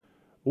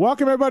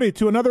Welcome, everybody,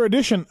 to another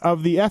edition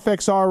of the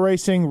FXR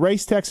Racing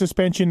Race Tech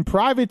Suspension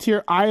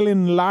Privateer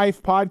Island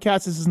Life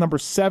podcast. This is number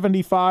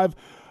 75.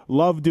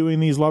 Love doing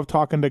these, love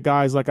talking to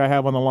guys like I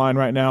have on the line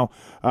right now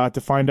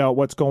to find out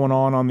what's going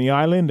on the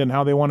island and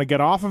how they want to get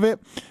off of it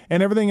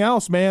and everything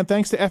else, man.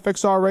 Thanks to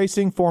FXR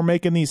Racing for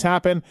making these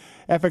happen.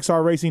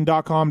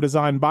 FXRRacing.com,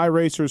 designed by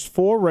racers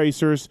for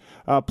racers.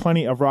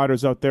 Plenty of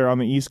riders out there on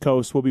the East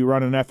Coast will be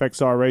running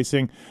FXR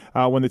Racing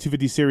when the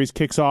 250 series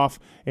kicks off.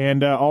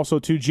 And also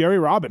to Jerry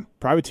Robin,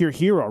 Privateer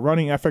Hero,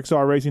 running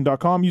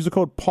FXRRacing.com. Use the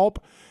code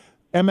PULP.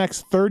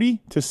 MX30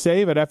 to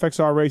save at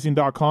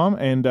FXRRacing.com.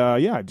 And,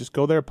 just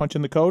go there, punch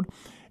in the code.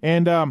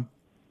 And,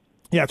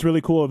 it's really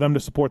cool of them to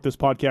support this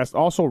podcast.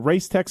 Also,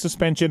 Race Tech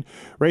Suspension.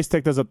 Race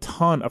Tech does a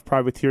ton of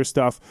privateer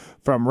stuff,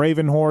 from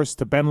Raven Horse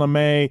to Ben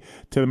LeMay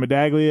to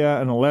Medaglia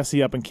and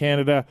Alessi up in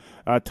Canada.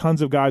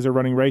 Tons of guys are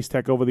running Race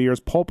Tech over the years.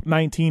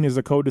 Pulp19 is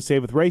the code to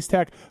save with Race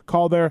Tech.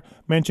 Call there,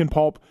 mention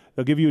Pulp.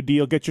 They'll give you a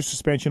deal. Get your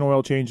suspension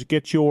oil changed.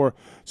 Get your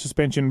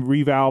suspension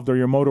revalved or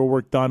your motor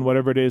work done,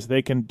 whatever it is.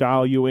 They can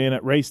dial you in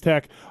at Race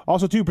Tech.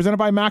 Also, too, presented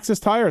by Maxxis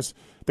Tires.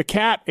 The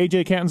Cat,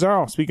 AJ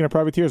Catanzaro, speaking of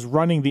privateers,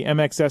 running the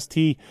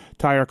MXST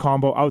tire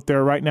combo out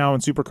there right now in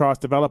Supercross,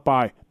 developed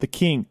by the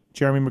King,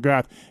 Jeremy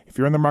McGrath. If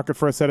you're in the market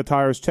for a set of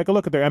tires, take a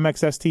look at their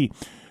MXST.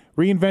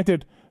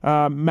 Reinvented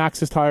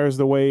Maxxis tires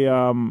the way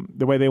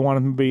they want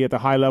them to be at the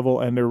high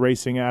level, and they're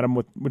racing at them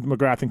with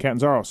McGrath and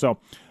Catanzaro. So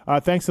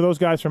thanks to those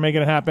guys for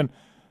making it happen.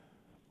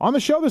 On the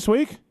show this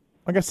week,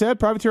 like I said,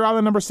 Privateer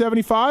Island number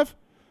 75,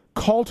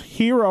 cult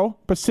hero,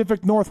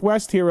 Pacific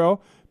Northwest hero,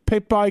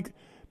 pit bike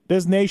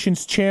this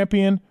nation's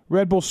champion,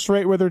 Red Bull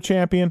Straight Weather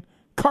champion,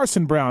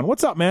 Carson Brown.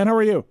 What's up, man? How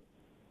are you?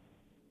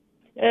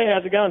 Hey,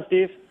 how's it going,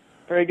 Steve?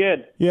 Very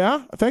good.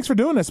 Yeah? Thanks for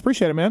doing this.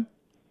 Appreciate it, man.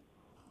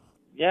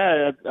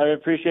 Yeah, I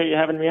appreciate you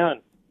having me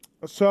on.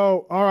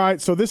 So, all right.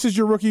 So this is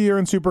your rookie year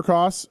in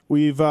Supercross.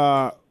 We've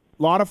a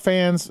lot of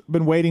fans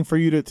been waiting for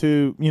you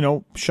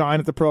to shine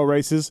at the pro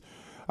races.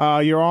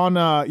 You're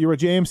a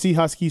JMC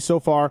Husky so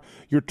far.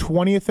 You're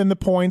 20th in the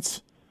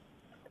points.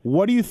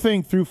 What do you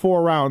think through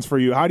 4 rounds for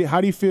you? How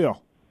do you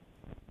feel?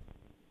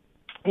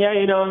 Yeah,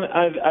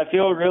 I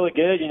feel really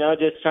good.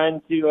 Just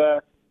trying to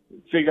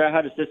figure out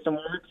how the system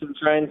works and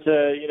trying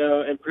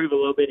to improve a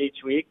little bit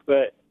each week.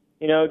 But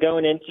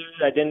going into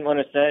it, I didn't want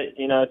to set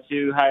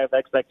too high of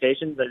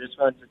expectations. I just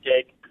wanted to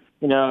take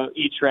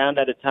each round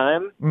at a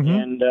time,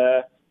 and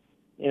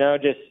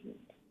just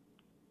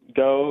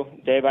go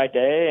day by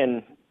day,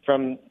 and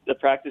from the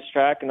practice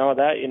track and all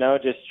that,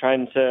 just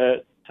trying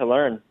to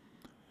learn.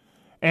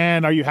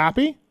 And are you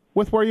happy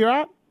with where you're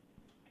at?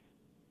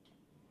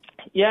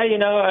 Yeah,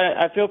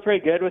 I feel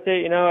pretty good with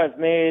it. I've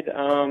made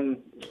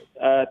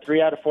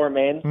 3 out of 4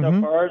 mains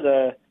so far.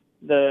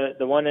 The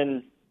one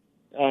in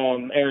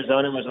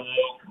Arizona was a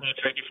little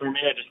tricky for me.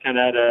 I just kind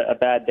of had a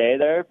bad day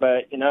there,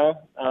 but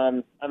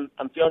I'm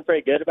feeling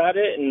pretty good about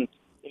it, and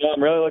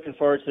I'm really looking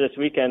forward to this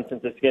weekend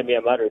since it's going to be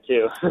a mudder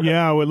too.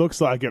 Yeah, well, it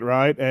looks like it,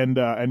 right?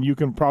 And you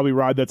can probably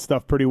ride that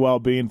stuff pretty well,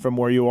 being from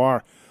where you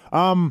are.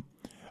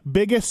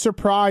 Biggest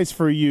surprise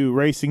for you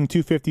racing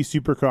 250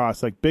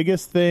 Supercross, like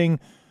biggest thing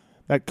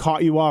that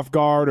caught you off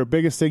guard, or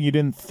biggest thing you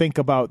didn't think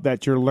about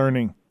that you're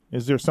learning?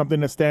 Is there something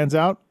that stands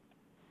out?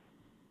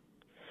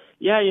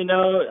 Yeah,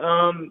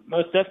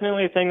 most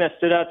definitely the thing that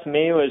stood out to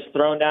me was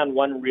throwing down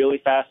one really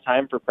fast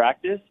time for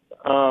practice.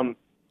 Those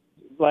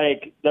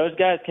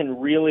guys can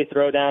really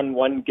throw down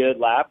one good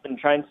lap, and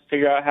trying to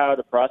figure out how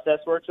the process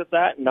works with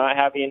that, and not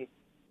having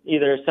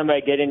either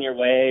somebody get in your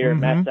way or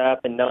mess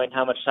up, and knowing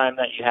how much time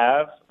that you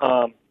have.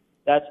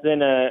 That's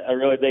been a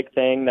really big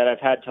thing that I've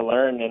had to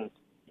learn, and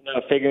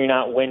figuring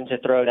out when to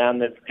throw down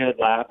the good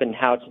lap and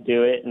how to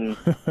do it, and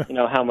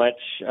how much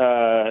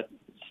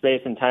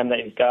space and time that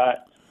you've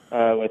got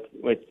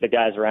with the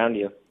guys around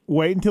you.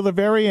 Wait until the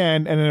very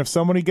end, and then if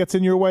somebody gets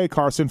in your way,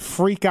 Carson,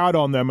 freak out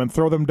on them and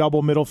throw them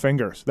double middle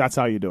fingers. That's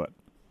how you do it.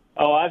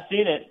 Oh, I've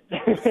seen it.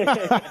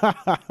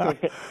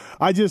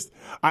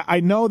 I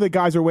know that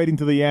guys are waiting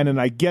to the end, and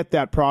I get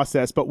that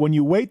process, but when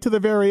you wait to the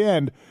very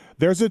end,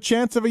 there's a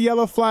chance of a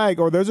yellow flag,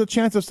 or there's a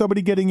chance of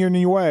somebody getting in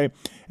your way,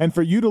 and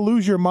for you to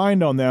lose your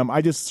mind on them,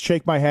 I just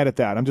shake my head at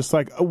that. I'm just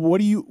like, what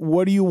do you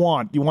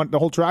want? You want the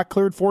whole track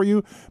cleared for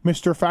you,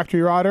 Mr.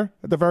 Factory Rider,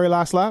 at the very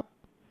last lap?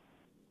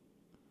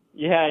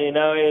 Yeah,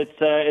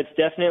 it's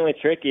definitely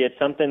tricky. It's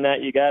something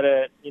that you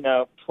gotta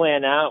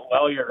plan out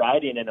while you're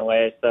riding in a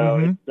way.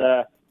 So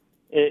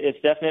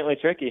it's definitely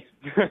tricky.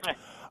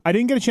 I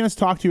didn't get a chance to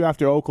talk to you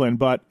after Oakland,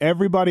 but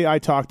everybody I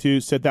talked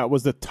to said that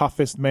was the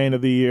toughest main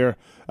of the year,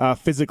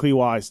 physically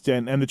wise,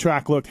 and the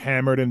track looked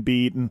hammered and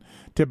beat, and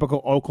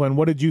typical Oakland.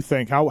 What did you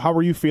think? How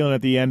were you feeling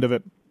at the end of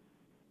it?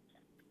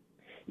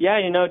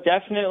 Yeah,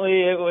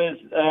 definitely it was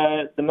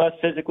the most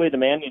physically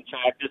demanding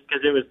track, just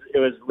because it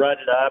was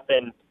rutted up,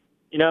 and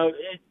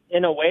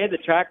in a way the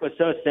track was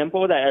so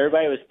simple that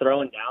everybody was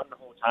throwing down the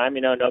whole time.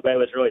 Nobody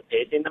was really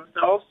pacing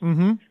themselves.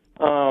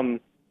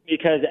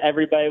 Because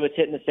everybody was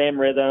hitting the same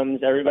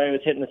rhythms, everybody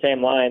was hitting the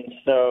same lines.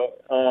 So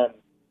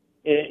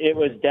it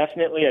was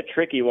definitely a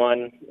tricky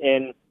one.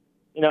 And,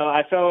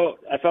 I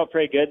felt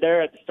pretty good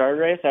there at the start of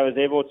the race. I was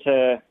able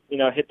to,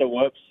 hit the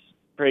whoops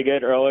pretty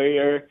good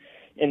earlier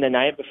in the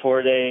night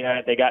before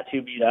they got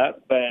too beat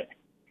up. But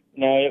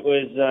it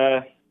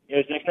was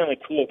definitely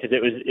cool because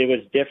it was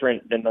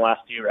different than the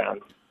last few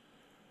rounds.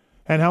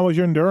 And how was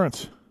your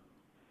endurance?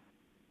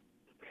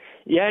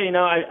 Yeah,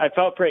 I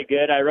felt pretty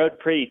good. I rode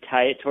pretty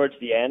tight towards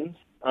the end.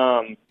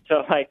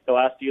 So like the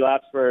last few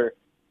laps were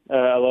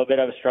a little bit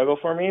of a struggle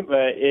for me,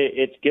 but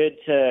it's good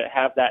to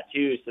have that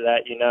too, so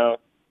that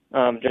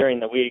during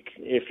the week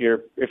if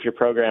your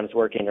program's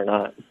working or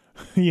not.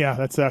 Yeah,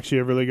 that's actually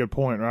a really good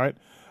point, right?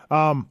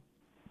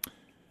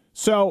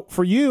 So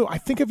for you, I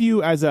think of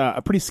you as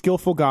a pretty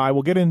skillful guy.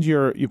 We'll get into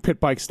your pit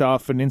bike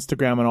stuff and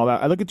Instagram and all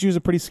that. I look at you as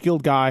a pretty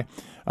skilled guy.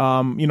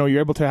 You're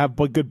able to have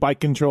good bike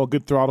control,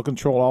 good throttle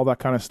control, all that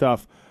kind of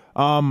stuff.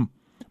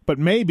 But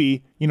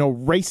maybe,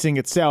 racing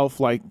itself,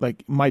 like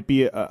might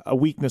be a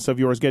weakness of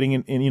yours,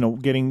 getting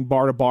getting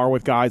bar to bar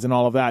with guys and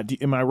all of that.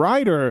 Am I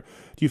right, or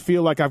do you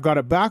feel like I've got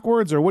it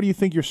backwards, or what do you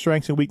think your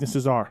strengths and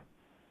weaknesses are?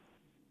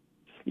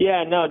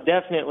 Yeah, no,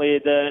 definitely.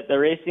 The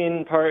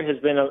racing part has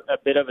been a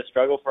bit of a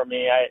struggle for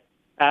me. I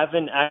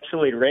haven't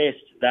actually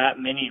raced that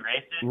many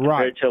races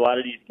compared to a lot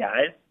of these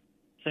guys.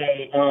 So,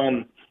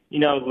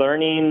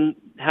 learning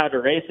how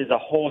to race is a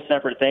whole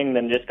separate thing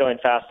than just going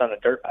fast on a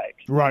dirt bike.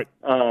 Right.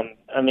 I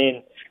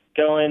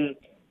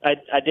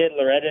did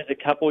Loretta's a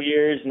couple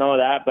years and all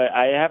that, but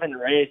I haven't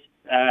raced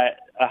at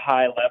a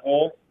high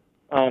level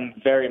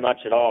very much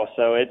at all.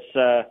 So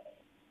it's,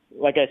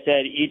 like I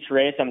said, each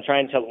race I'm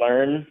trying to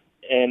learn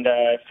and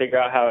figure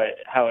out how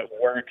it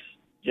works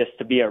just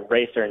to be a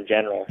racer in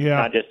general,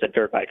 not just a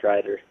dirt bike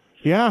rider.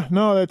 Yeah,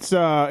 no, that's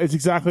it's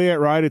exactly it,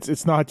 right?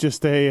 It's not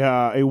just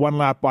a one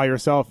lap by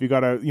yourself. You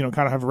got to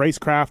kind of have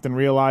racecraft and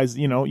realize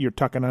you're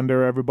tucking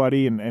under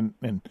everybody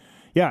and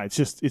yeah,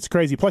 it's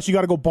crazy. Plus, you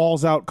got to go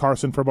balls out,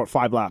 Carson, for about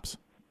 5 laps.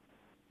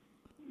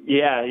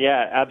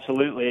 Yeah,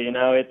 absolutely.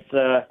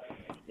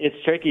 It's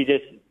tricky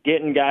just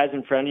getting guys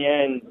in front of you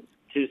and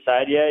to the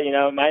side of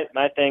you.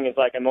 My thing is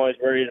like I'm always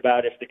worried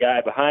about if the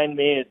guy behind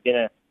me is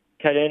gonna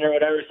cut in or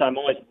whatever. So I'm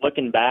always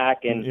looking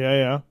back, and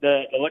the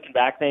looking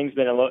back thing's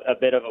been a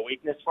bit of a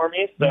weakness for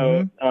me.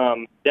 So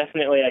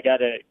definitely, I got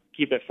to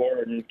keep it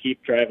forward and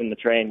keep driving the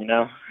train.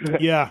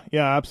 Yeah,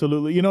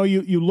 absolutely.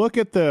 You look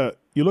at the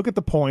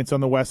points on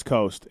the West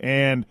Coast,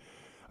 and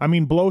I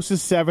mean, Bloss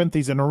is 7th.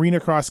 He's an arena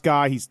cross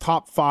guy. He's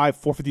top 5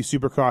 450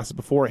 Supercrosses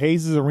before.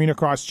 Hayes is arena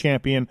cross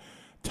champion.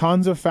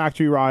 Tons of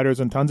factory riders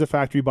and tons of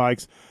factory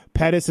bikes.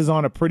 Pettis is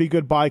on a pretty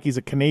good bike. He's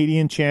a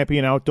Canadian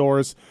champion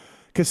outdoors.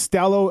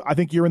 Costello, I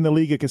think you're in the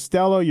league of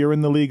Costello. You're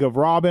in the league of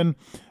Robin.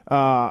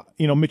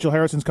 Mitchell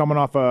Harrison's coming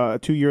off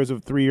 3 years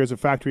of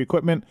factory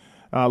equipment.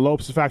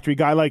 Lopes is a factory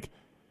guy. Like,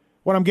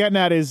 what I'm getting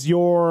at is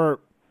you're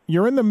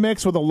in the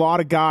mix with a lot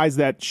of guys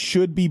that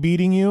should be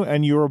beating you,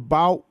 and you're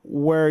about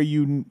where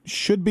you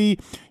should be.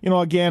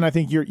 Again, I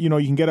think you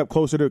can get up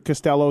closer to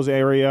Costello's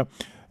area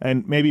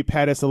and maybe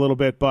Pettis a little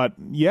bit. But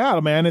yeah,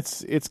 man,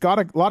 it's got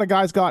a lot of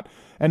guys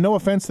and no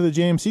offense to the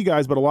JMC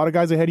guys, but a lot of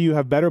guys ahead of you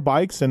have better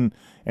bikes and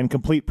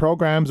complete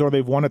programs, or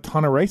they've won a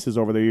ton of races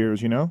over the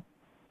years,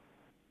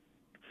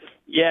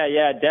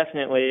 Yeah,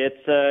 definitely.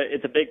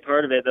 It's a big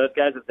part of it. Those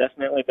guys have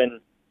definitely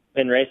been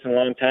racing a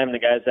long time, the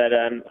guys that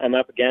I'm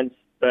up against.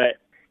 But,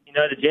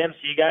 the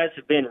JMC guys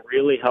have been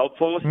really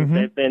helpful since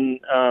they've been,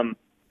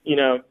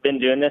 been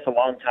doing this a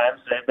long time.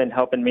 So they've been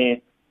helping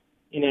me,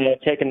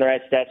 taking the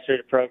right steps through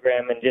the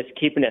program and just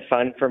keeping it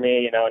fun for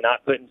me,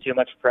 not putting too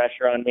much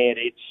pressure on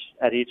me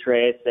at each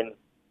race. And,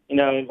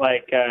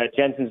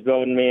 Jensen's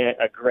building me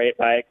a great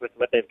bike with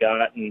what they've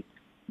got. And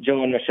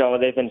Joe and Michelle,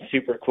 they've been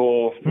super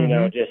cool,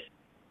 they'll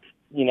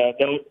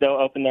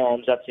open their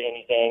arms up to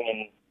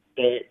anything,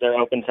 and they're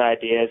open to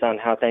ideas on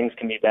how things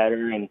can be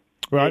better. And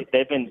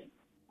they've been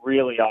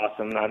really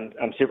awesome.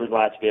 I'm super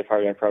glad to be a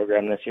part of their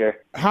program this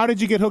year. How did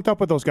you get hooked up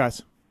with those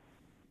guys?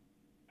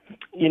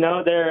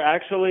 They're a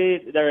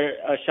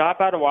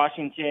shop out of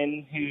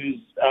Washington who's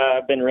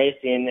been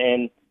racing,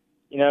 and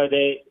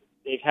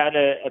they've had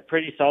a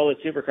pretty solid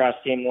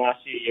Supercross team the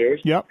last few years.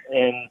 Yep.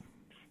 And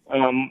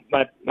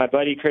my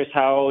buddy Chris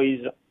Howell,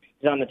 he's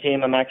on the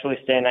team. I'm actually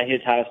staying at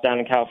his house down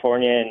in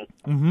California, and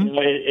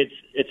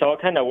it's all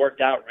kind of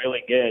worked out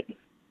really good.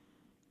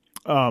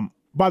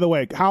 By the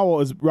way, Howell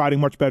is riding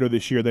much better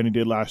this year than he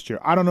did last year.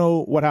 I don't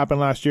know what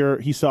happened last year.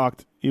 He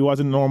sucked. He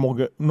wasn't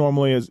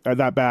normally as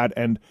that bad,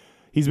 and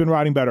he's been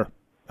riding better.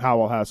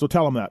 Howell has. So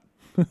tell him that.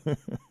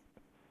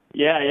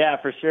 Yeah,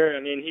 for sure. I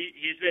mean,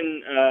 he's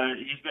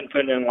been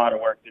putting in a lot of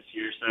work this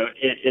year, so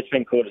it's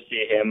been cool to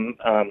see him,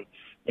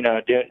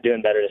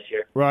 doing better this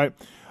year. Right.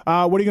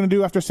 What are you going to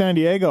do after San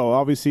Diego?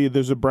 Obviously,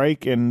 there's a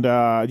break, and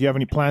do you have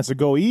any plans to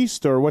go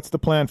east, or what's the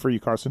plan for you,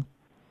 Carson?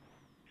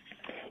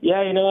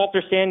 Yeah,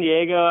 after San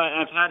Diego,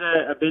 I've had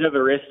a bit of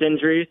a wrist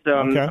injury, so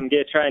I'm going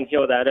to try and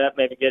heal that up,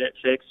 maybe get it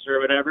fixed or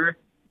whatever,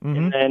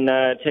 and then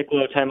take a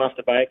little time off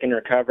the bike and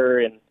recover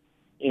and,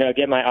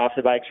 get my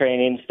off-the-bike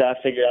training stuff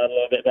figured out a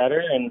little bit better,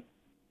 and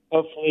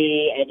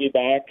hopefully I'll be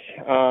back.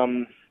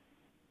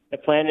 The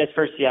plan is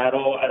for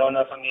Seattle. I don't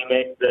know if I'm going to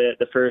make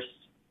the first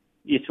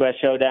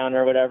East-West Showdown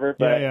or whatever.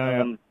 But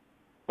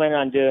planning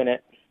on doing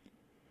it.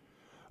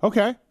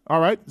 Okay,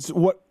 all right.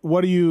 So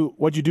what'd you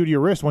do to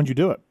your wrist? When'd you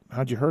do it?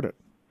 How'd you hurt it?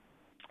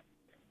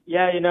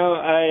 Yeah,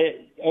 I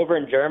over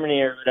in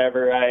Germany or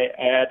whatever, I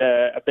had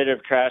a bit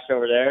of crash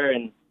over there,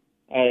 and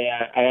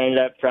I ended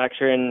up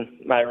fracturing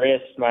my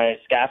wrist, my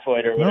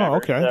scaphoid or whatever. Oh,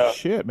 okay. So,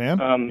 shit,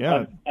 man.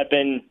 Yeah. I've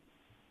been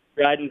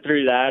riding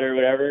through that or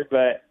whatever,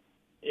 but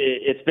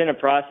it's been a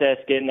process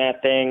getting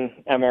that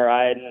thing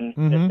MRI'd and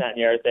this, that, and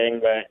the other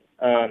thing, but,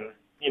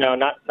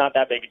 not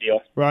that big a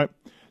deal. Right.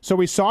 So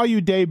we saw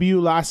you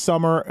debut last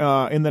summer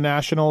in the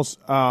Nationals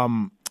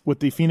with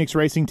the Phoenix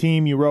Racing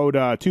Team. You rode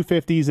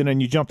 250s, and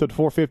then you jumped at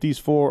 450s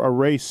for a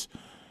race.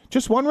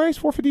 Just one race,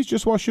 450s,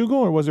 just Washougal,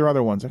 or was there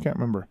other ones? I can't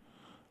remember.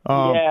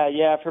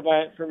 Yeah. For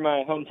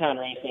my hometown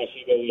race,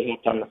 Washougal, we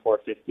hopped on the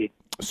 450.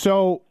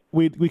 So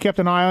we kept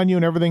an eye on you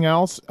and everything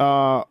else.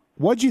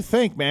 What'd you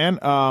think, man?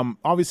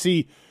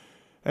 Obviously,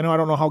 I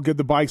don't know how good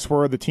the bikes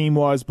were, the team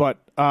was, but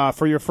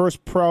for your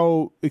first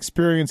pro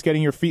experience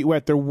getting your feet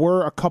wet, there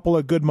were a couple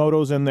of good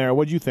motos in there.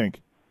 What'd you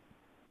think?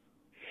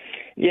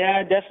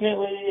 Yeah,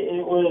 definitely.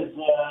 It was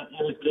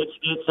good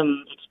to get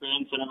some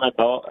experience under my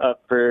belt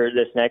for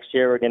this next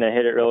year. We're going to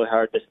hit it really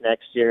hard this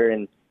next year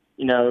and,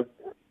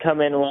 come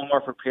in a little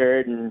more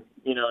prepared and,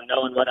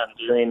 knowing what I'm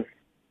doing.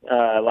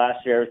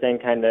 Last year, everything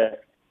kind of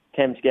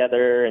came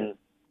together and,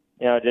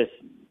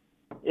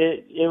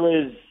 it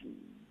was,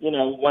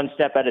 one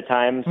step at a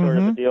time sort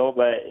of a deal,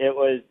 but it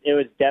was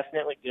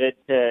definitely good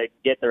to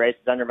get the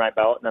races under my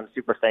belt, and I'm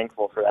super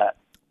thankful for that.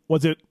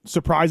 Was it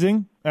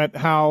surprising at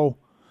how,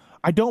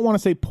 I don't want to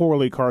say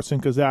poorly, Carson,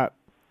 because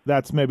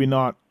that's maybe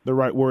not the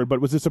right word, but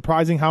was it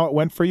surprising how it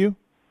went for you?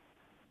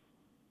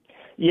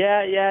 Yeah,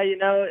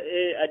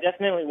 I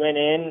definitely went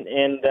in,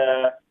 and,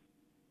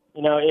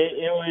 it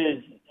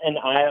was an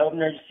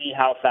eye-opener to see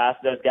how fast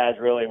those guys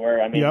really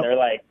were. I mean,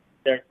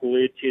 they're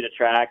glued to the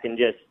track and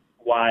just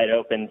wide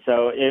open.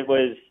 So it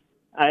was,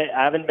 I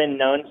haven't been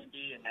known to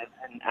be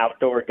an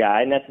outdoor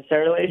guy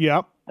necessarily.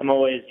 Yep. I'm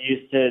always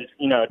used to,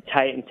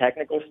 tight and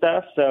technical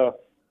stuff. So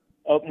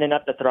opening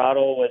up the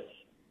throttle was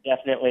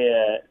definitely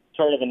a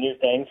sort of a new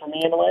thing for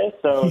me in a way.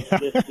 So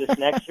this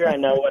next year, I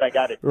know what I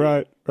got to do.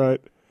 Right.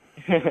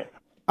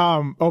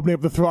 Opening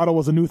up the throttle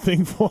was a new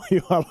thing for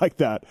you. I like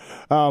that.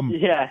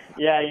 Yeah,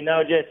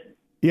 just.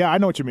 Yeah, I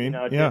know what you mean.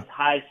 Just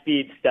high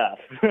speed stuff.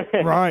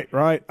 Right.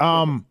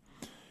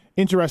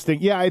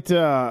 Interesting. Yeah, it,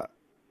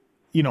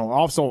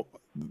 also,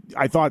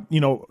 I thought,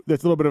 there's a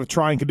little bit of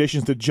trying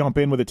conditions to jump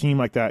in with a team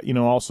like that,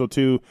 also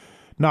to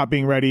not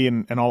being ready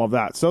and all of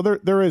that. So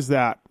there is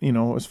that,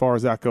 as far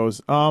as that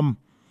goes.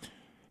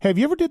 Have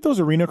you ever did those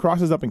arena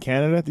crosses up in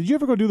Canada? Did you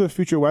ever go do the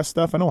Future West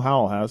stuff? I know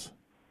Howell has.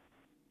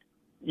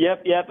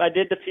 Yep. I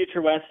did the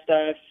Future West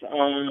stuff.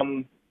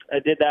 I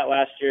did that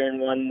last year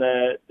and won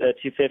the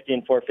 250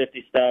 and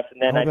 450 stuff.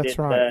 And then I did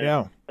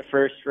the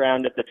first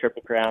round at the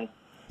Triple Crown.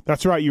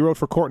 That's right. You rode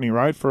for Courtney,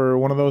 right? For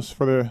one of those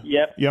for the.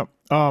 Yep.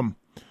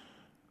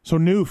 So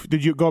Noof,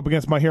 did you go up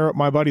against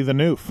my buddy the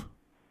Noof?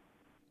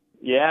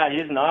 Yeah,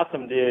 he's an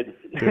awesome dude.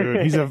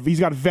 He's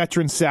got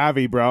veteran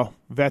savvy, bro.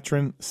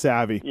 Veteran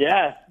savvy.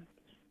 Yeah.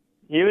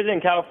 He was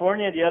in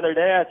California the other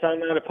day. I saw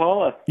him at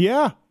Paula.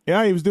 Yeah,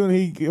 he was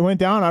doing. He went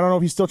down. I don't know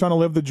if he's still trying to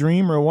live the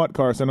dream or what,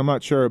 Carson. I'm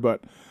not sure,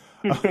 but.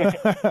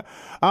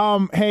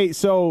 Hey,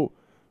 so.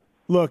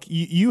 Look,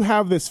 you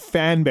have this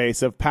fan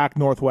base of Pac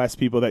Northwest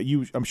people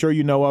that I'm sure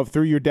you know of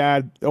through your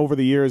dad over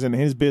the years and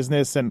his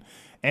business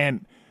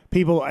and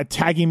people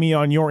tagging me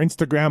on your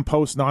Instagram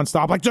posts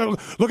nonstop. Like,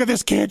 look at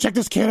this kid, check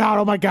this kid out.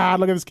 Oh my God,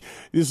 look at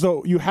this.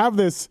 So you have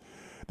this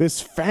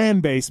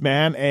fan base,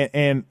 man,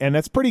 and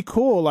that's pretty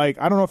cool.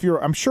 Like, I don't know if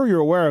I'm sure you're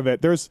aware of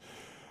it.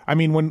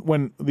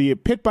 When the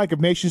Pit Bike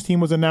of Nations team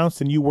was announced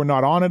and you were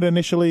not on it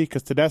initially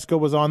because Tedesco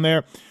was on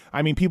there,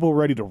 people were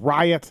ready to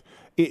riot.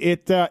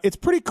 It's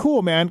pretty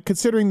cool, man,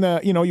 considering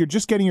you're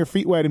just getting your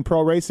feet wet in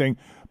pro racing.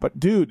 But,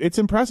 dude, it's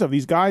impressive.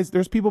 These guys,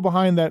 there's people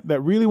behind that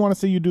really want to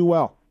see you do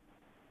well.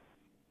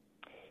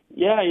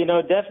 Yeah,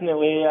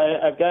 definitely.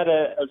 I've got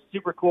a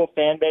super cool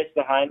fan base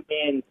behind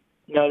me, and,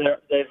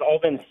 they've all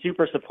been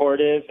super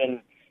supportive, and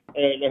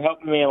they're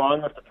helping me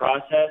along with the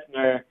process, and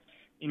they're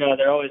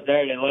always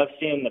there. They love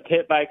seeing the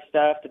pit bike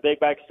stuff, the big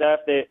bike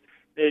stuff. They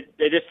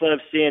just love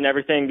seeing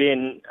everything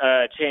being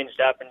changed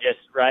up and just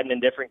riding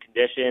in different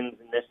conditions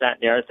and this, that,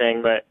 and the other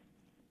thing. But,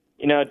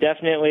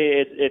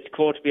 definitely it's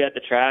cool to be at the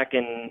track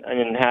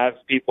and have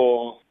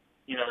people,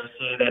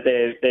 say that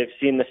they've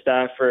seen the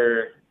stuff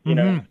or,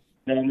 know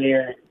me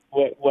or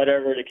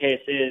whatever the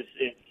case is.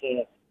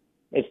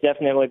 It's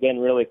definitely been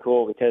really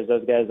cool because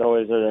those guys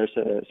always are there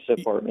to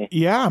support me.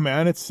 Yeah,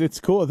 man, it's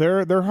cool.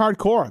 They're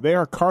hardcore. They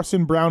are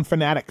Carson Brown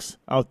fanatics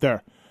out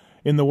there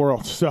in the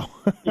world. So.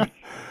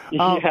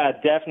 Yeah,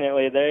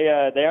 definitely.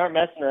 They aren't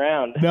messing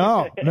around.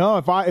 No.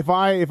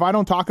 If I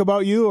don't talk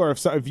about you or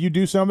if you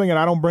do something and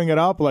I don't bring it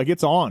up, like,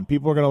 it's on.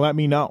 People are going to let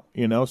me know.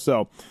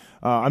 So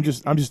I'm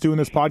just doing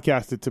this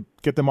podcast to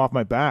get them off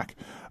my back.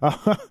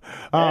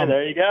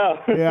 There you go.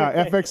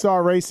 Yeah,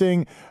 FXR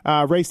Racing,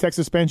 Race Tech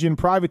Suspension,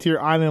 Privateer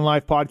Island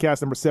Life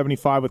podcast number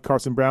 75 with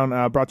Carson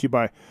Brown, brought to you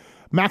by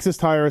Maxxis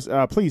Tires.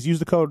 Please use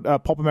the code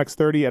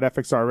PulpMX30 at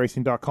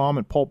FXRRacing.com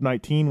and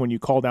Pulp19 when you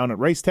call down at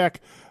Race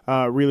Tech.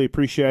 Really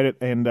appreciate it.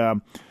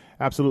 And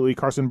absolutely,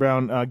 Carson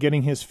Brown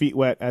getting his feet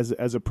wet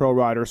as a pro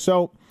rider.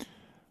 So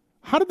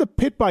how did the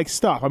pit bike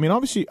stuff? I mean,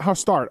 obviously,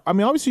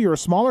 obviously you're a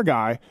smaller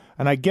guy,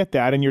 and I get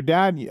that. And your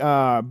dad,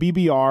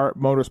 BBR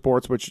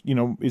Motorsports, which,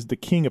 is the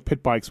king of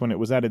pit bikes when it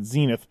was at its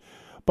zenith.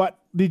 But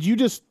do you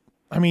just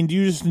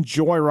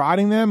enjoy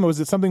riding them? Or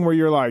was it something where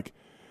you're like,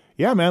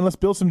 yeah, man, let's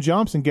build some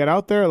jumps and get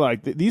out there?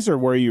 Like, these are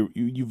where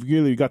you've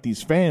really got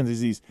these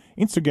fans, these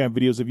Instagram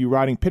videos of you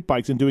riding pit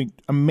bikes and doing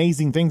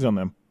amazing things on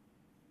them.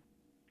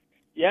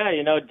 Yeah,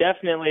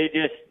 definitely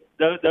just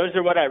those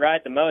are what I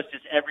ride the most.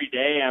 Just every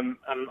day I'm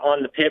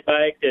on the pit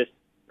bike, just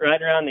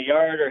riding around the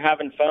yard or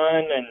having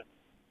fun. And,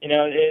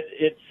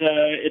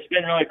 it's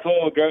been really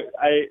cool.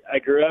 I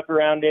grew up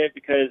around it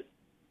because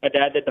my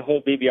dad did the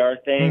whole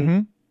BBR thing. Mm-hmm.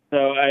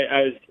 So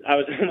I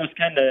was almost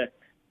kind of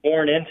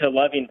born into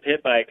loving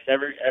pit bikes.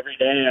 Every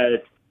day,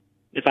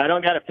 if I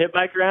don't got a pit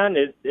bike around,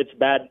 it's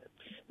bad.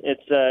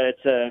 It's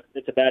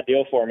a bad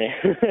deal for me.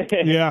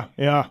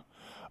 Yeah.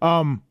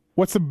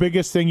 What's the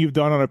biggest thing you've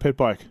done on a pit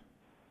bike?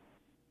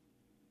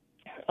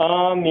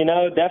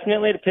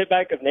 Definitely the Pit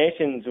Bike of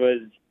Nations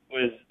was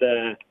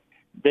the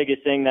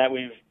biggest thing that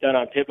we've done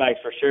on pit bikes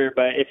for sure.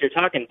 But if you're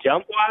talking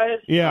jump wise,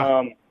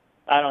 yeah.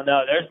 I don't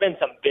know. There's been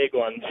some big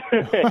ones.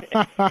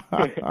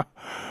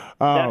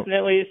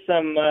 Definitely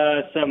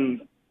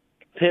some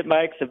pit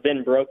bikes have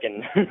been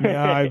broken.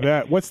 Yeah, I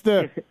bet. What's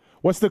the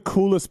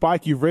coolest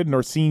bike you've ridden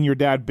or seen your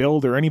dad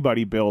build or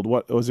anybody build?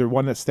 What was there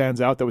one that stands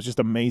out that was just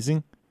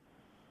amazing?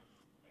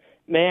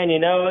 Man,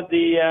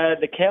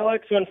 the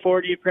KLX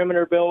 140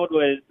 perimeter build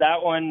is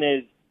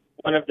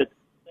one of the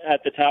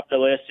at the top of the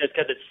list just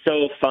because it's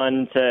so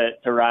fun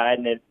to ride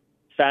and it's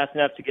fast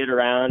enough to get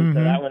around. Mm-hmm.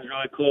 So that one's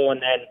really cool.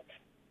 And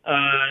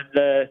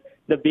then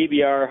the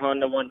BBR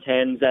Honda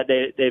 110s that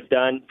they've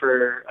done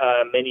for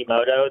Mini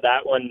Moto,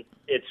 that one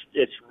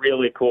it's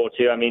really cool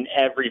too. I mean,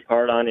 every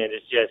part on it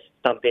is just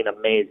something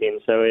amazing.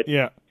 So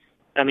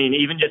I mean,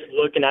 even just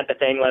looking at the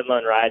thing, let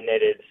alone riding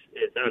it,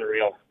 it's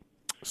unreal.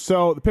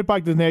 So the Pit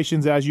Bike of the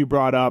Nations, as you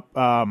brought up,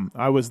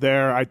 I was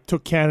there. I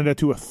took Canada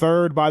to a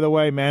third, by the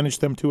way,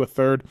 managed them to a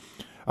third.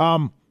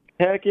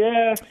 Heck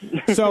yeah.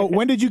 So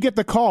when did you get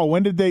the call?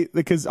 When did they,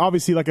 because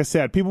obviously, like I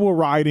said, people were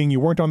riding, you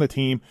weren't on the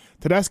team.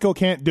 Tedesco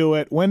can't do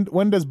it. When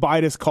does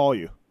Bidas call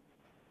you?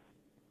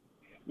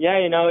 Yeah,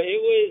 it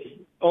was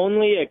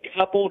only a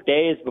couple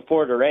days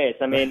before the race.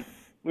 I mean,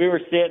 we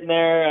were sitting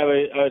there. I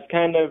was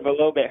kind of a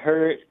little bit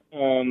hurt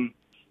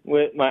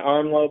with my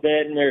arm a little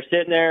bit, and we were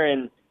sitting there,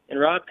 and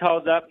Rob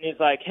calls up, and he's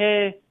like,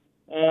 hey,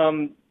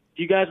 do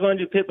you guys want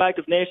to do Pit Bike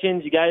of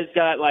Nations? You guys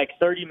got like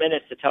 30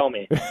 minutes to tell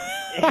me.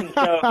 And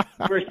so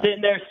we're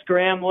sitting there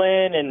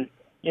scrambling, and,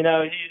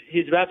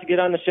 he's about to get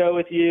on the show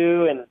with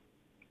you and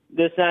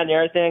this, that, and the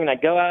other thing. And I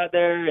go out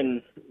there,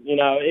 and,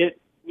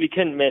 we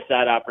couldn't miss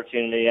that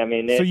opportunity. I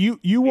mean, so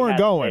you weren't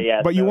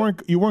going, but you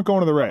weren't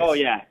going to the race. Oh,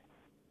 yeah.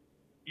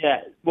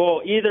 Yeah.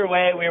 Well, either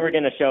way, we were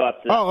going to show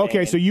up. Oh,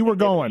 okay. So you were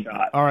going.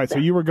 All right. So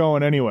you were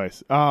going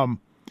anyways.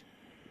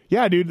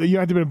 Yeah, dude, you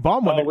had to be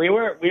bummed. We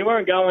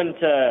weren't going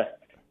to.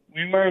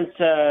 We weren't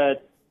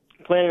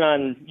planning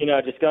on,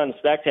 just going to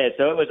spectate.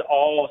 So it was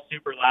all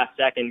super last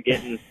second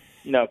getting,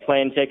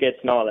 plane tickets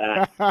and all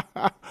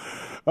that.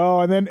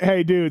 Oh, and then,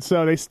 hey, dude,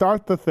 so they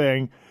start the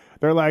thing.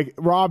 They're like,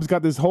 Rob's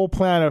got this whole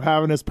plan of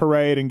having this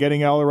parade and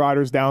getting all the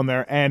riders down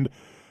there, and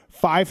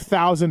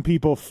 5,000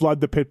 people flood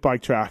the pit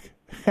bike track.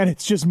 And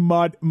it's just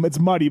mud. It's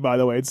muddy, by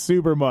the way. It's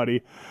super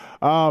muddy.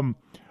 I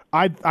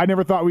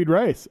never thought we'd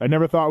race. I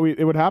never thought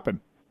it would happen.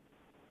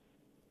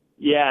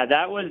 Yeah,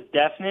 that was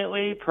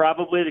definitely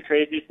probably the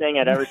craziest thing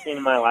I'd ever seen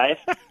in my life.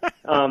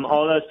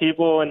 All those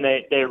people, and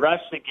they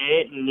rushed the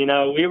gate, and,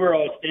 we were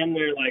all standing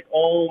there like,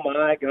 oh,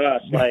 my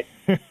gosh. Like,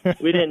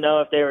 we didn't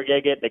know if they were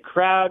going to get the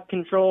crowd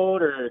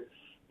controlled or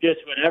just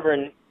whatever.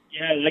 And,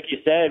 yeah, like you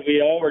said,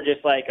 we all were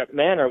just like,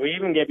 man, are we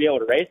even going to be able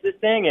to race this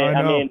thing?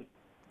 And,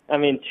 I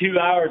mean, 2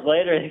 hours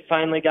later, they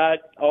finally got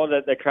all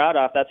the crowd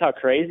off. That's how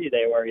crazy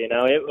they were,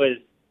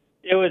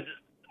 It was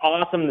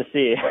awesome to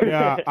see.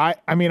 Yeah,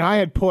 I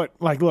had put,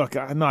 like, look,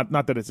 not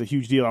that it's a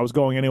huge deal. I was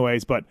going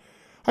anyways, but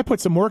I put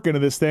some work into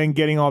this thing,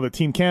 getting all the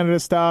Team Canada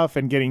stuff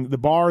and getting the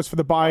bars for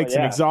the bikes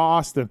and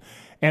exhaust, and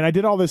I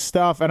did all this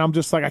stuff, and I'm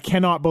just like, I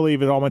cannot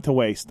believe it all went to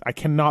waste. I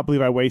cannot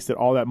believe I wasted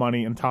all that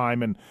money and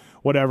time and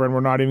whatever, and we're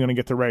not even going to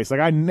get to race.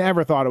 Like, I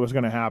never thought it was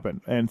going to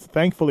happen, and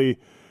thankfully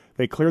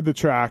they cleared the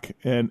track,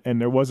 and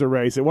there was a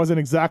race. It wasn't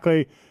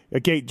exactly a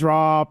gate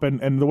drop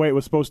and the way it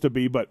was supposed to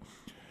be, but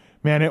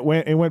man, it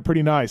went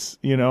pretty nice,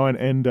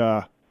 and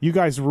you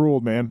guys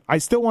ruled, man. I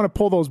still want to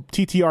pull those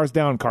TTRs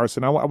down,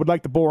 Carson. I would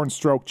like the bore and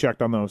stroke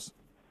checked on those.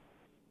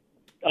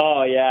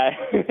 Oh, yeah.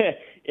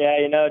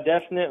 Yeah,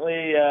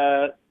 definitely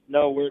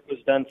no work was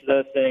done to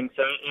those things.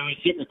 So it was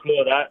super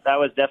cool. That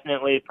was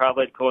definitely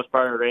probably the coolest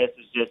part of the race,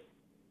 was just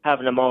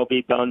having them all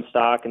be bone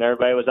stock and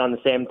everybody was on the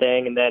same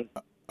thing. And then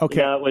okay,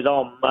 you know, it was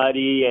all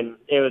muddy and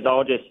it was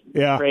all just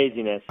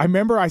craziness. I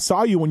remember I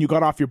saw you when you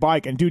got off your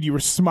bike, and dude, you were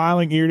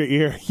smiling ear to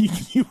ear.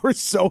 You were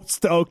so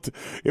stoked.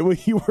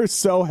 You were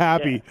so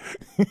happy.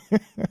 Yeah.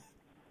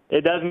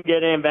 It doesn't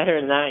get any better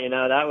than that, you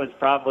know. That was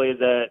probably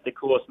the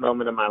coolest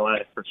moment of my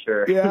life for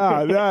sure.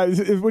 Yeah,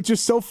 which is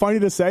so funny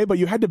to say, but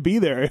you had to be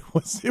there. It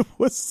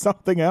was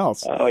something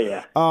else. Oh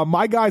yeah.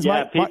 My guys,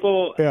 yeah,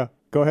 people. Yeah,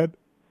 go ahead.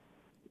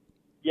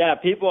 Yeah,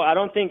 people. I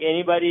don't think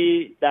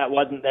anybody that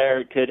wasn't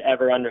there could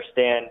ever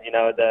understand, you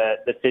know,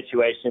 the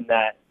situation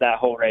that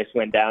whole race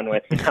went down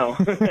with. You know?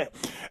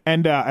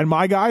 And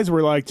my guys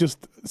were like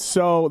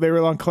they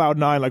were on cloud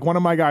nine. Like one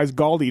of my guys,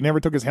 Galdi, never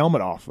took his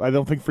helmet off. I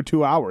don't think for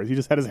 2 hours. He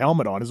just had his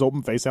helmet on, his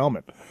open face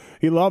helmet.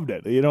 He loved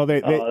it. You know,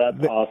 that's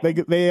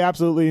awesome. They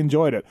absolutely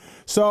enjoyed it.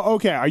 So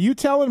okay, are you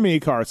telling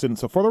me, Carson?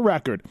 So for the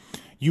record,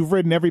 you've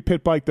ridden every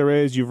pit bike there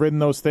is. You've ridden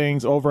those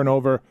things over and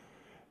over.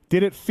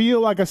 Did it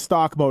feel like a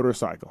stock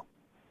motorcycle?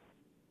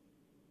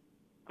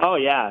 Oh,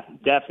 yeah,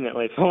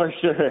 definitely, for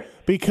sure.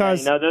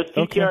 Because you know, those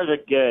PTRs are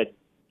good.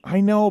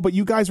 I know, but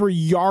you guys were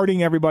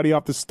yarding everybody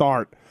off the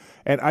start.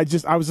 And I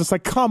was just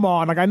like, come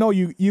on. Like, I know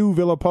you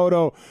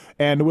Villapoto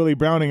and Willie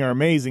Browning are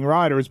amazing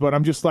riders, but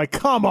I'm just like,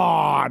 come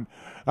on.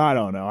 I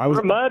don't know.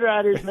 We're mud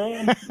riders,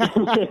 man.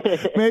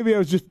 Maybe I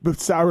was just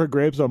sour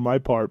grapes on my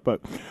part, but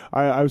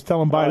I was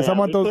telling Bidas, I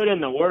want those. Put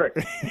in the work.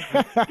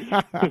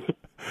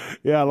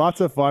 Yeah,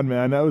 lots of fun,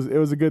 man. It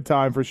was a good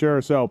time for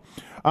sure. So,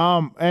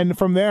 and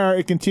from there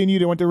it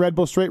continued. It went to Red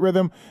Bull Straight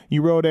Rhythm.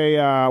 You rode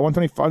a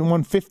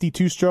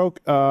 152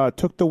 stroke.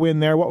 Took the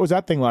win there. What was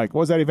that thing like? What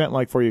was that event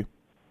like for you?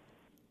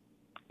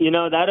 You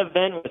know, that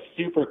event was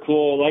super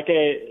cool. Like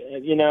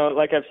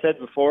I've said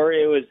before,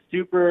 it was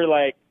super,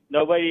 like,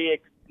 nobody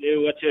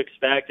knew what to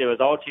expect. It was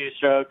all two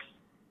strokes,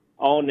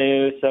 all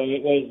new. So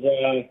it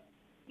was,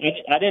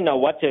 I didn't know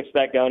what to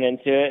expect going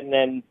into it. And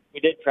then we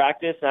did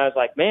practice, and I was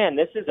like, man,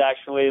 this is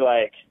actually,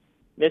 like,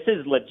 this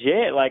is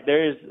legit. Like,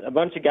 there's a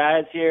bunch of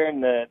guys here,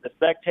 and the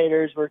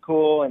spectators were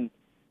cool. And,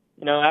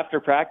 you know, after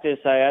practice,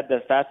 I had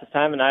the fastest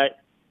time, and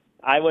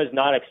I was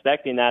not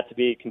expecting that, to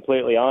be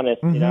completely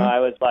honest. Mm-hmm. You know,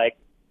 I was like,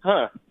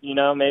 you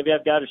know, maybe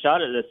I've got a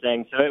shot at this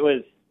thing. So it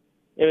was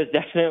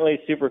definitely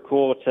super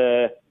cool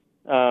to,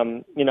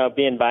 you know,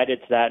 be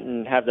invited to that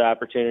and have the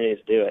opportunity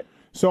to do it.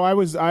 So I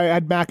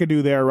had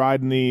McAdoo there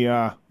riding the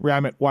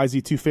Ramit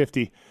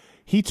YZ250.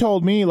 He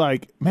told me,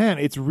 like, man,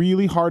 it's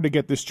really hard to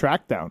get this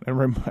track down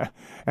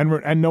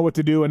and know what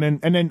to do.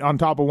 And then on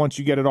top of, once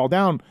you get it all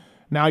down,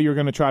 now you're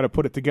going to try to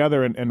put it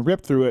together and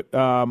rip through it.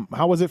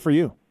 How was it for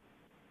you?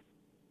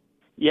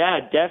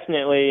 Yeah,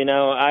 definitely. You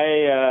know,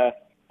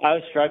 I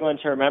was struggling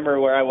to remember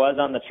where I was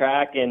on the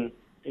track, and,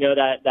 you know,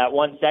 that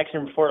one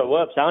section before the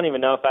whoops, I don't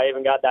even know if I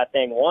even got that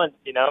thing once,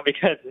 you know,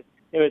 because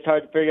it was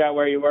hard to figure out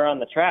where you were on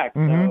the track.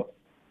 Mm-hmm.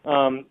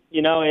 So,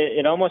 you know,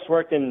 it almost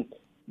worked in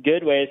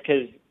good ways,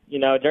 because, you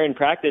know, during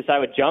practice I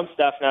would jump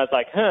stuff, and I was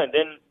like,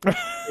 didn't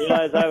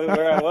realize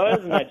where I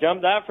was, and I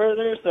jumped that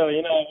further. So,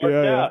 you know, it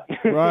worked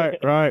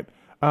out. Right.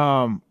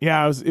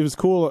 Yeah, it was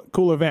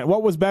cool event.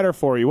 What was better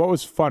for you? What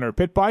was funner,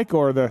 pit bike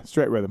or the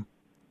straight rhythm?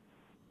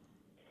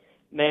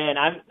 Man,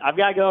 I've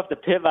got to go off the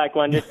pit bike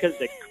one, just because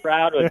the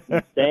crowd was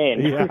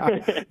insane.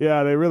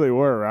 Yeah, they really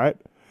were, right?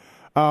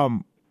 Oh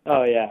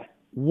yeah.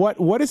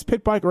 What is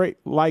pit bike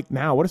like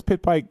now? What is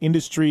pit bike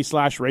industry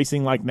 /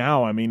 racing like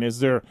now? I mean, is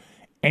there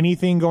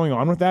anything going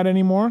on with that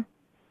anymore?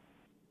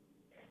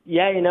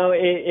 Yeah, you know,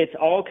 it's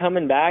all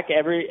coming back.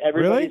 Everybody's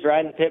really?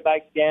 Riding pit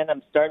bikes again.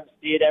 I'm starting to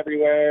see it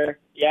everywhere.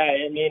 Yeah,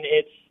 I mean,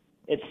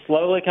 it's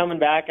slowly coming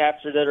back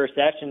after the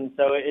recession,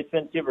 so it's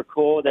been super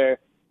cool. They're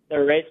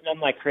racing them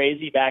like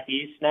crazy back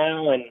east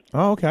now, and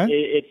okay,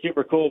 it's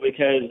super cool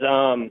because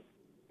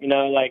you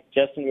know, like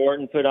Justin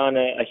Wharton put on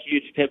a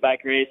huge pit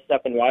bike race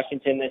up in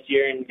Washington this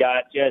year and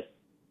got just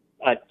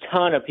a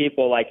ton of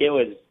people. Like it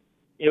was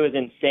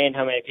insane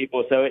how many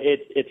people. So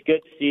it's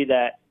good to see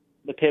that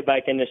the pit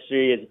bike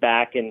industry is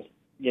back, and,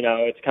 you know,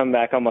 it's come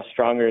back almost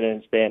stronger than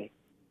it's been.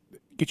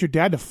 Get your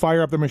dad to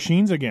fire up the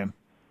machines again.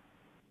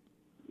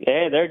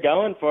 Yeah, they're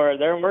going for it.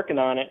 They're working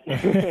on it.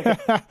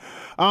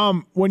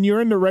 When you're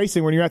into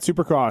racing, when you're at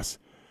Supercross,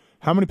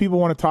 how many people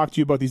want to talk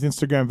to you about these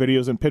Instagram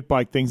videos and pit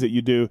bike things that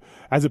you do,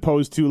 as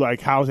opposed to,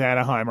 like, how's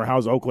Anaheim or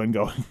how's Oakland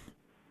going?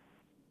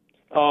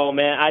 Oh,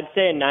 man, I'd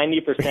say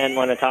 90%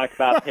 want to talk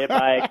about pit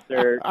bikes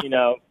or, you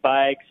know,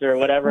 bikes or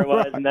whatever it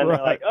was. And then they're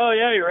like, oh,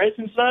 yeah, you're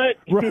racing tonight?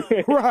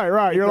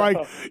 Right. You're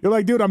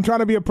like, dude, I'm trying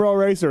to be a pro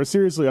racer.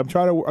 Seriously, I'm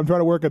trying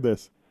to work at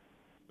this.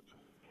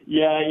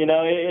 Yeah, you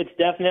know, it's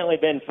definitely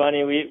been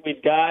funny.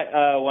 We've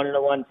got one of the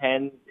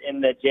 110s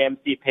in the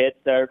JMC pits,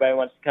 so everybody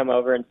wants to come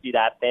over and see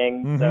that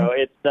thing. Mm-hmm. So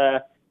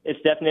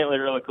it's definitely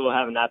really cool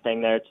having that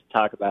thing there to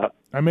talk about.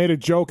 I made a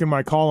joke in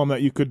my column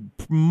that you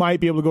might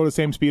be able to go the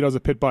same speed as a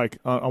pit bike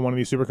on one of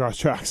these Supercross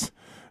tracks.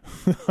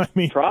 I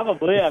mean,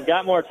 probably. I've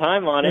got more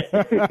time on it.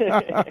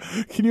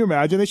 Can you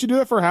imagine? They should do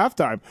that for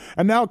halftime.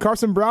 And now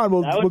Carson Brown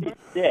will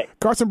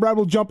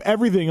jump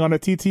everything on a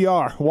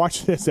TTR.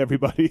 Watch this,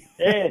 everybody.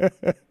 Hey,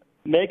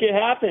 make it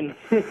happen.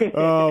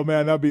 Oh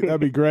man, that'd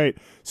be great.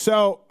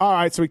 So, all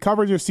right, so we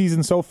covered your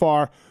season so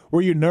far.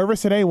 Were you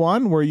nervous at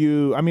A1? Were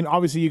you? I mean,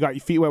 obviously you got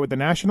your feet wet with the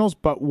Nationals,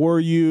 but were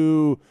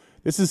you?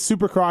 This is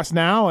Supercross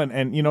now,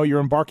 and you know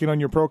you're embarking on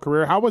your pro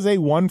career. How was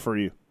A1 for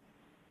you?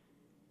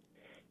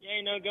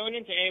 Yeah, going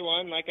into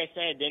A1, like I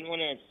said, I didn't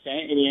want to set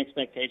any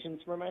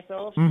expectations for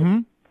myself. Mm-hmm.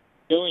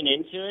 Going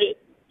into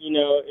it,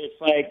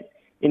 it's like,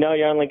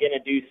 you're only going to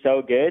do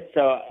so good.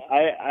 So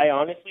I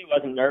honestly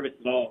wasn't nervous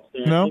at all.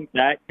 So No? I think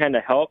that kind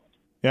of helped.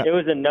 Yeah. It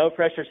was a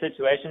no-pressure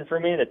situation for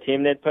me. The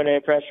team didn't put any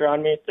pressure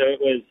on me, so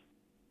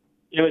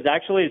it was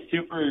actually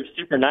super,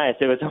 super nice.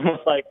 It was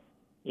almost like,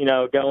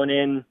 going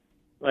in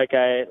like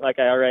I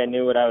already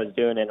knew what I was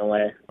doing in a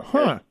way.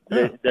 Huh.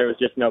 Yeah. There was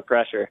just no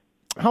pressure.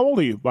 How old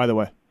are you, by the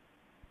way?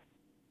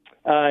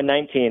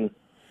 19.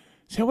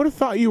 See, I would have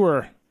thought you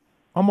were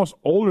almost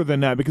older than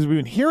that because we've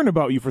been hearing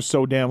about you for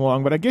so damn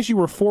long, but I guess you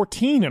were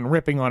 14 and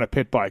ripping on a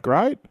pit bike,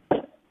 right?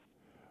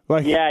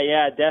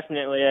 Yeah,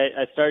 definitely.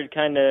 I started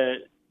kind of,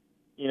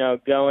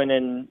 going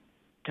and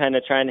kind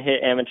of trying to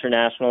hit amateur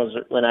nationals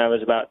when I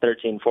was about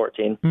 13,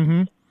 14.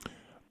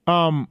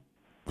 Mm-hmm.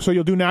 So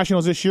you'll do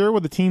nationals this year?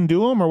 Will the team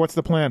do them, or what's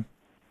the plan?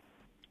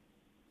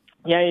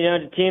 Yeah,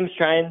 the team's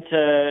trying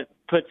to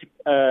put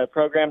a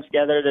program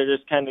together. They're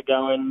just kind of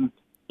going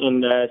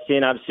and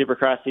seeing how the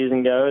Supercross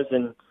season goes.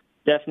 And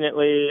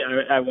definitely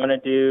I want to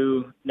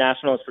do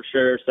nationals for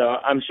sure, so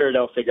I'm sure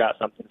they'll figure out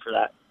something for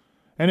that.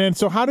 And then,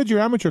 so how did your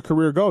amateur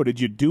career go? Did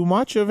you do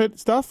much of it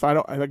stuff? I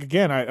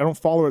don't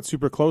follow it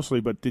super closely,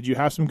 but did you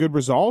have some good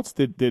results?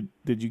 Did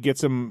you get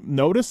some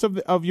notice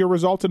of your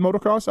results in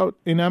motocross out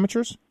in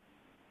amateurs?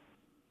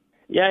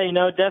 Yeah,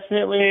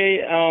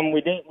 definitely.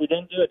 We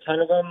didn't do a ton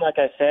of them, like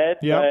I said.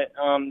 Yep.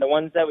 But the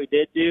ones that we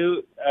did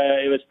do,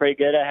 it was pretty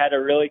good. I had a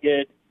really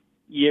good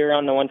year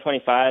on the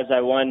 125s.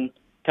 I won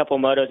a couple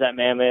motos at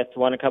Mammoth,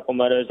 won a couple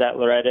motos at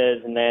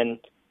Loretta's, and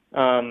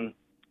then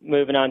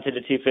moving on to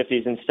the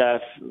 250s and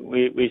stuff,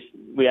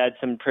 we had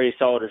some pretty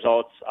solid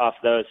results off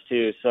those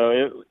too. So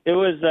it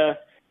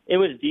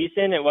was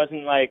decent. It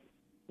wasn't like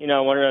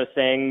one of those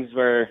things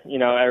where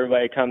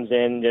everybody comes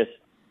in just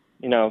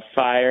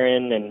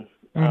firing and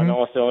on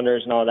all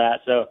cylinders and all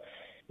that. So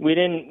we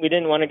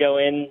didn't want to go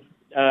in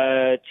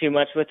too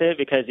much with it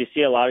because you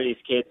see a lot of these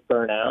kids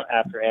burn out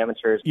after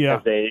amateurs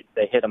because they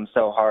hit them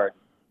so hard.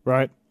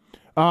 Right.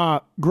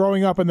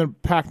 Growing up in the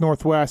Pac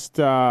Northwest,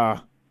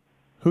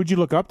 who'd you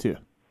look up to?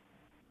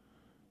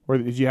 Or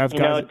did you have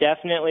guys?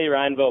 Definitely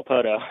Ryan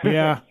Villopoto.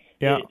 Yeah.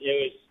 It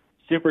was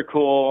super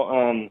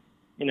cool.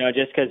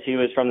 Just because he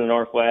was from the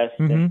Northwest.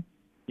 Mm-hmm. And,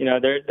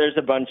 there's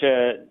a bunch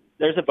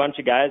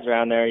of guys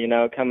around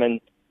there, coming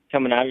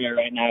out of here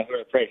right now who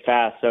are pretty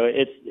fast. So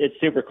it's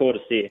super cool to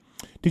see.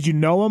 Did you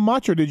know him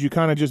much, or did you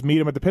kind of just meet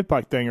him at the pit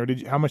bike thing, or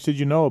how much did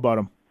you know about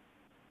him?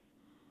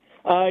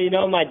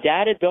 My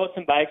dad had built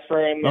some bikes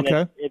for him, and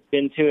okay. it's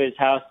been to his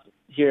house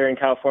here in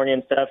California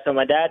and stuff. So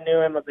my dad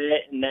knew him a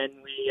bit, and then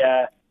we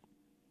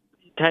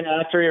kind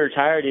of after he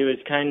retired, he was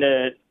kind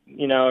of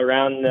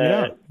around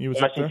the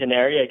Washington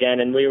area again,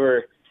 and we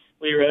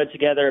rode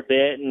together a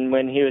bit. And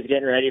when he was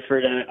getting ready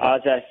for the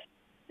Oz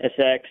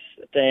SX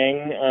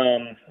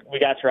thing, we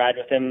got to ride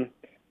with him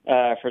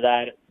for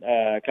that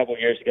a couple of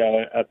years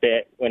ago a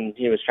bit when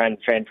he was trying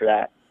to train for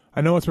that.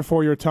 I know it's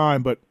before your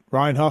time, but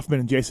Ryan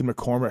Huffman and Jason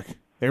McCormick,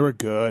 they were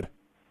good.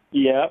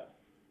 Yep.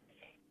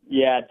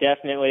 Yeah,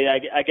 definitely. I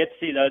get to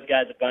see those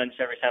guys a bunch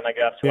every time I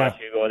go up to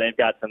Washougal. They've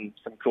got some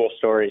cool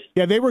stories.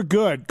 Yeah, they were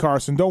good,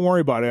 Carson. Don't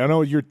worry about it. I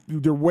know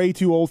they're way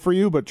too old for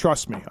you, but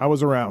trust me, I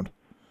was around.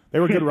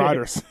 They were good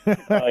riders.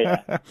 Oh,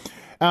 yeah.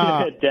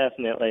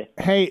 Definitely.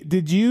 Hey,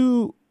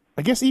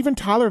 I guess even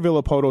Tyler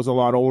Villopoto's a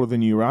lot older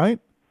than you, right?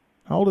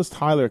 How old is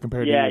Tyler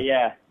compared to you?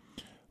 Yeah.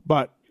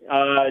 But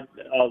a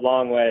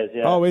long ways,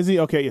 yeah. Oh, is he?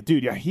 Okay,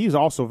 dude, yeah, he's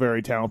also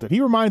very talented. He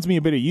reminds me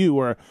a bit of you,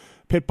 where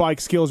pit bike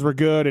skills were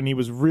good, and he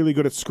was really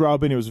good at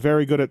scrubbing. He was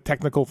very good at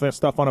technical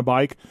stuff on a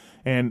bike,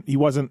 and he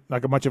wasn't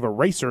like much of a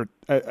racer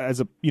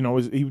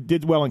he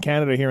did well in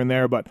Canada here and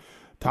there, but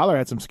Tyler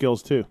had some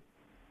skills too.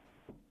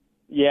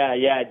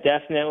 Yeah,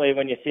 definitely.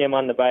 When you see him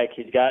on the bike,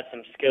 he's got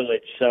some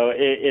skillage. So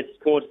it's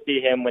cool to see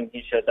him when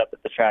he shows up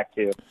at the track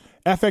too.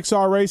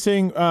 FXR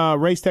Racing,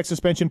 Race Tech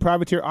Suspension,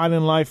 Privateer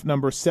Island Life,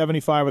 number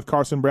 75 with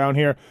Carson Brown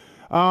here.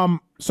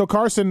 So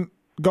Carson,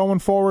 going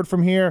forward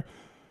from here,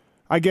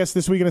 I guess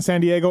this weekend in San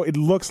Diego, it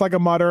looks like a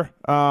mutter.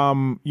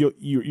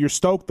 You're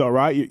stoked though,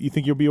 right? You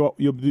think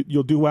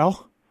you'll do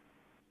well?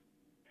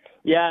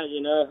 Yeah,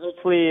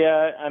 hopefully.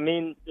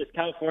 This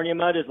California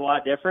mud is a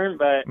lot different,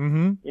 but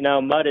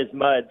mud is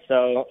mud.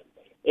 So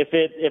if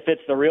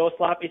it's the real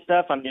sloppy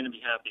stuff, I'm going to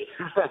be happy.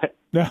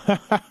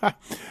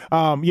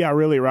 Yeah,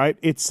 really, right?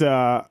 It's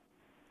I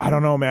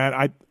don't know,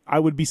 man. I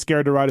would be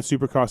scared to ride a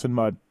Supercross in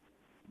mud,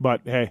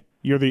 but hey,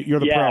 you're the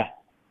pro.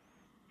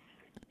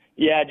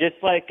 Yeah, just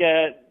like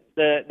the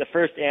the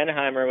first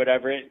Anaheim or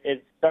whatever,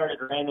 it started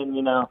raining,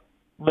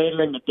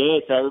 later in the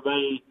day. So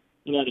everybody,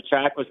 the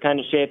track was kind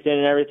of shaped in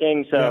and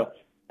everything. So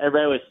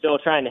everybody was still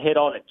trying to hit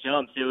all the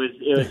jumps.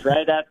 It was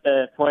right at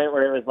the point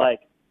where it was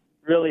like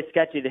really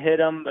sketchy to hit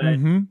them, but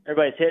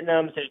everybody's hitting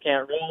them, so you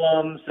can't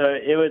roll them. So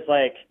it was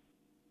like,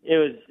 it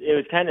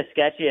was kind of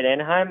sketchy at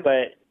Anaheim,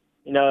 but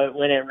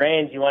when it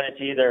rains, you want it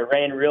to either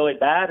rain really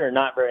bad or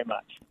not very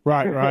much.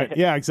 Right.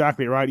 Yeah,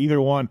 exactly. Right.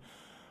 Either one.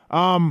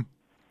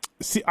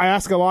 I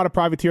ask a lot of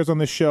privateers on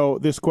this show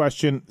this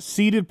question: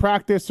 seated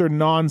practice or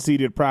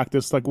non-seated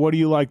practice? Like, what do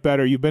you like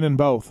better? You've been in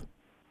both.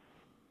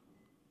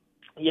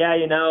 Yeah,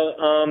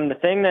 the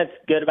thing that's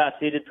good about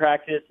seated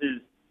practice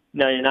is,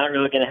 you're not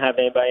really going to have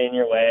anybody in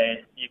your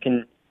way. You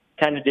can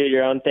kind of do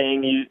your own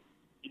thing. You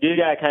do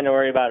got to kind of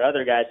worry about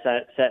other guys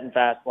setting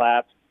fast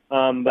laps.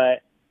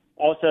 But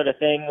also the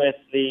thing with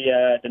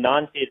the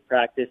non-seated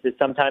practice is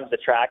sometimes the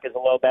track is a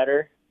little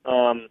better.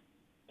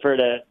 For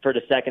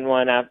the second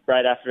one,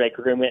 right after they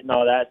groom it and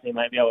all that, so you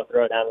might be able to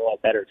throw it down a little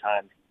better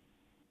time.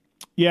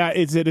 Yeah,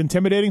 is it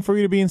intimidating for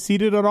you to be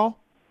seated at all?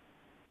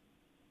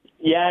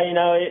 Yeah,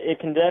 it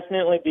can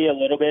definitely be a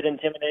little bit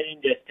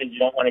intimidating just because you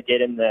don't want to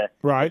get in the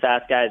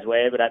fast guy's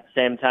way, but at the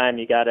same time,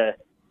 you gotta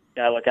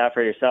look out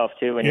for yourself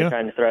too when you're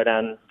trying to throw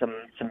down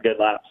some good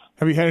laps.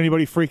 Have you had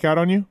anybody freak out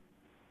on you?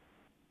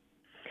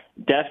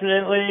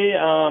 Definitely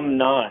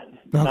not.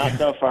 Okay. Not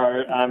so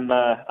far.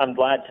 I'm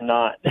glad to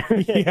not.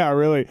 Yeah,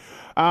 really.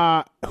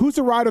 Who's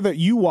a rider that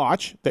you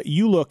watch, that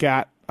you look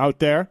at out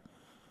there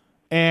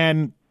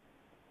and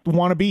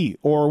want to be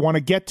or want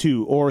to get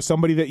to, or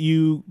somebody that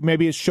you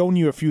maybe has shown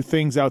you a few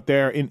things out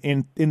there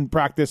in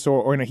practice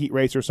or in a heat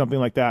race or something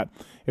like that?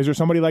 Is there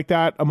somebody like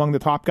that among the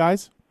top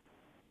guys?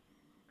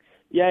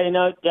 Yeah,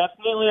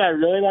 definitely. I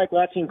really like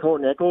watching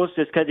Colt Nichols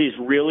just because he's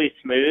really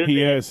smooth.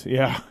 He is.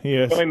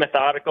 Really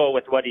methodical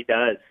with what he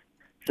does.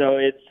 So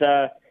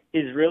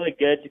he's really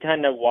good to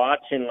kind of watch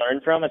and learn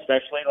from,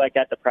 especially like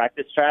at the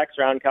practice tracks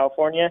around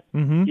California.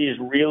 Mm-hmm. He's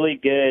really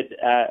good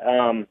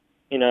at,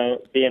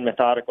 being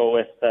methodical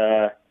with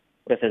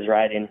his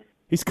riding.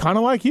 He's kind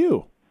of like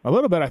you a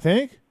little bit, I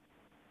think.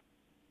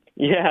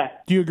 Yeah.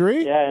 Do you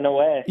agree? Yeah, in a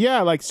way.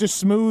 Yeah, like just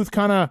smooth,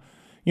 kind of.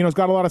 He's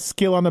got a lot of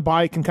skill on the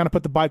bike and kind of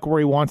put the bike where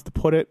he wants to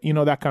put it,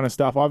 that kind of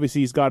stuff.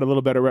 Obviously, he's got a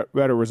little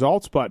better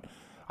results, but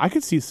I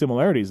could see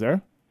similarities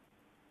there.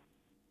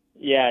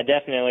 Yeah,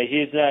 definitely.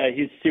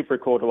 He's super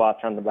cool to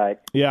watch on the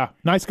bike. Yeah,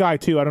 nice guy,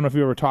 too. I don't know if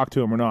you ever talked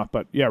to him or not,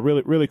 but yeah,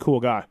 really, really cool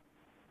guy.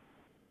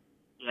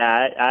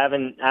 Yeah, I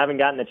haven't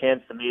gotten the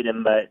chance to meet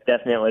him, but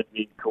definitely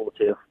be cool,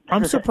 too.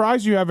 I'm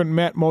surprised you haven't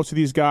met most of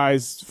these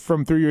guys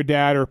through your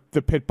dad or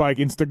the pit bike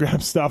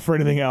Instagram stuff or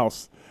anything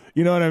else.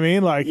 You know what I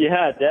mean? Like,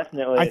 yeah,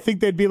 definitely. I think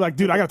they'd be like,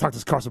 dude, I got to talk to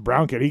this Carson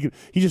Brown kid.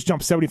 He just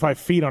jumped 75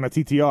 feet on a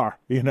TTR,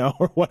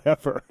 or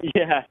whatever.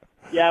 Yeah.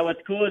 Yeah,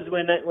 what's cool is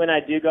when I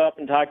do go up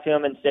and talk to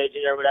him in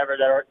staging or whatever,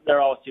 they're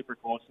all super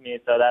cool to me.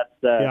 So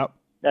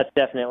that's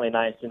definitely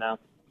nice,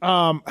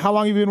 How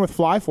long have you been with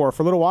Fly for?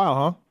 For a little while,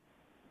 huh?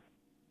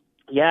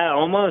 Yeah,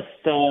 almost.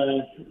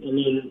 I've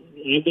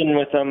been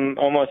with them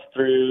almost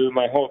through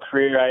my whole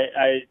career.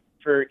 I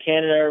for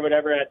Canada or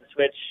whatever, I had to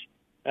switch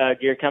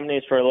gear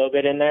companies for a little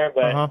bit in there,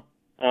 but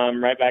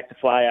right back to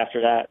Fly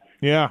after that.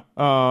 Yeah,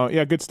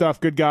 good stuff.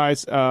 Good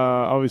guys.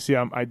 Obviously,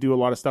 I do a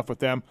lot of stuff with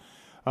them.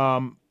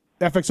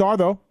 FXR,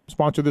 though,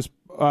 sponsor this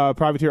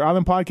Privateer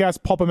Island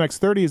podcast.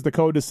 PulpMX30 is the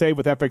code to save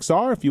with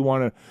FXR if you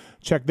want to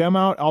check them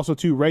out. Also,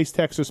 too,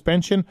 Racetech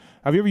suspension.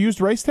 Have you ever used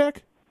Racetech?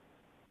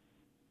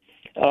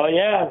 Oh,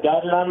 yeah. I've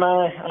got it on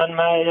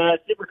my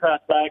Supercross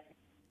bike.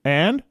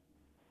 And?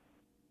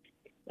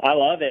 I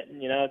love it.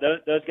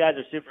 Those guys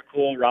are super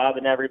cool. Rob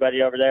and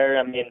everybody over there.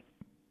 I mean,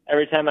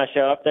 every time I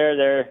show up there,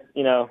 they're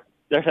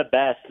the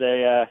best.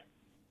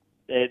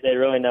 They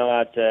really know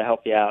how to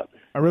help you out.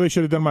 I really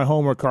should have done my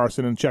homework,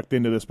 Carson, and checked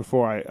into this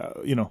before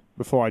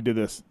I did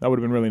this. That would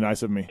have been really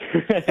nice of me.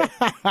 Yeah,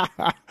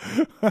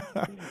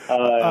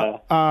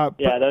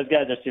 those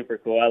guys are super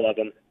cool. I love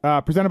them.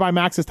 Presented by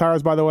Maxxis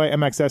Tires, by the way,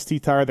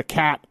 MXST tire. The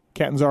Cat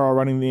and Zara are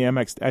running the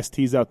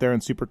MXSTs out there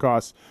in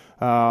Supercross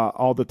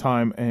all the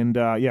time. And,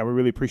 we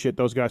really appreciate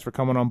those guys for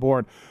coming on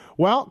board.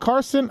 Well,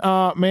 Carson,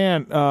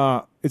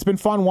 it's been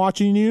fun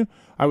watching you.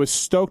 I was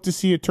stoked to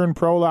see you turn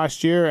pro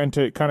last year and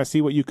to kind of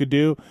see what you could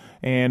do.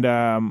 And,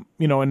 and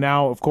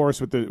now, of course,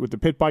 with the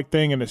pit bike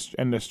thing and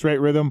the straight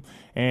rhythm.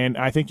 And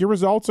I think your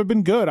results have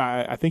been good.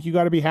 I think you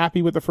got to be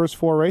happy with the first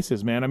 4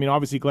 races, man. I mean,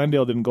 obviously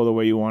Glendale didn't go the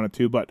way you wanted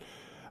to, but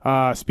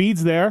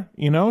speed's there,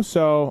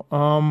 so,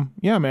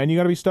 man, you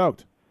got to be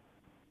stoked.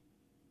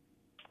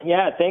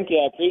 Yeah, thank you.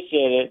 I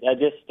appreciate it. I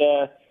just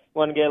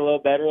want to get a little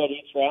better at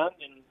each round,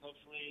 and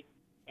hopefully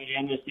by the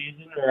end of the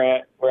season we're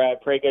at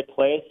a pretty good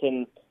place,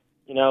 and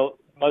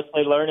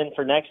mostly learning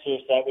for next year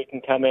so that we can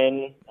come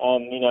in,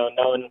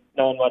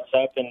 knowing what's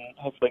up and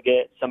hopefully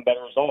get some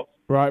better results.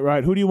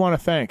 Right. Who do you want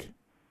to thank?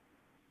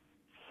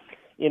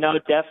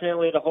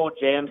 Definitely the whole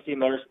JMC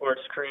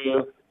Motorsports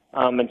crew,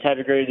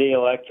 Integrity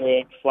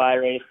Electric, Fly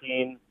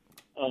Racing,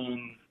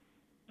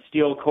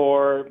 Steel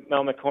Core,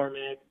 Mel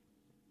McCormick.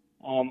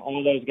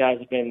 All those guys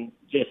have been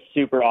just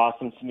super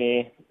awesome to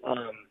me.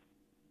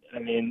 I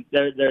mean,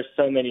 there's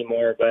so many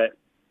more, but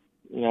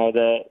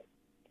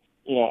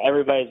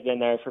everybody's been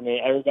there for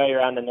me. Everybody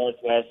around the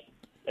Northwest,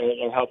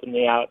 they're helping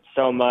me out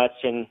so much,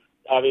 and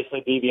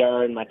obviously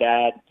BBR and my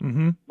dad,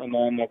 my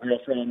mom, my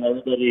girlfriend,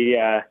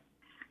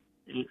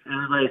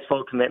 everybody's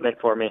full commitment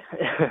for me.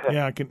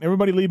 Yeah, can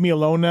everybody leave me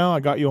alone now? I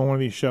got you on one of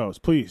these shows.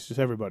 Please, just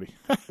everybody.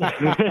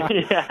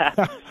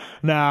 Yeah.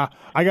 Nah,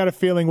 I got a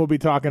feeling we'll be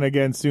talking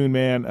again soon,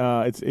 man.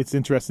 It's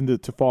interesting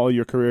to follow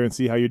your career and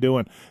see how you're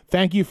doing.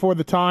 Thank you for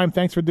the time.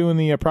 Thanks for doing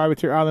the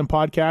Privateer Island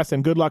podcast,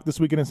 and good luck this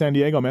weekend in San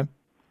Diego, man.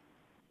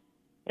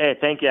 Hey,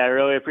 thank you. I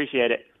really appreciate it.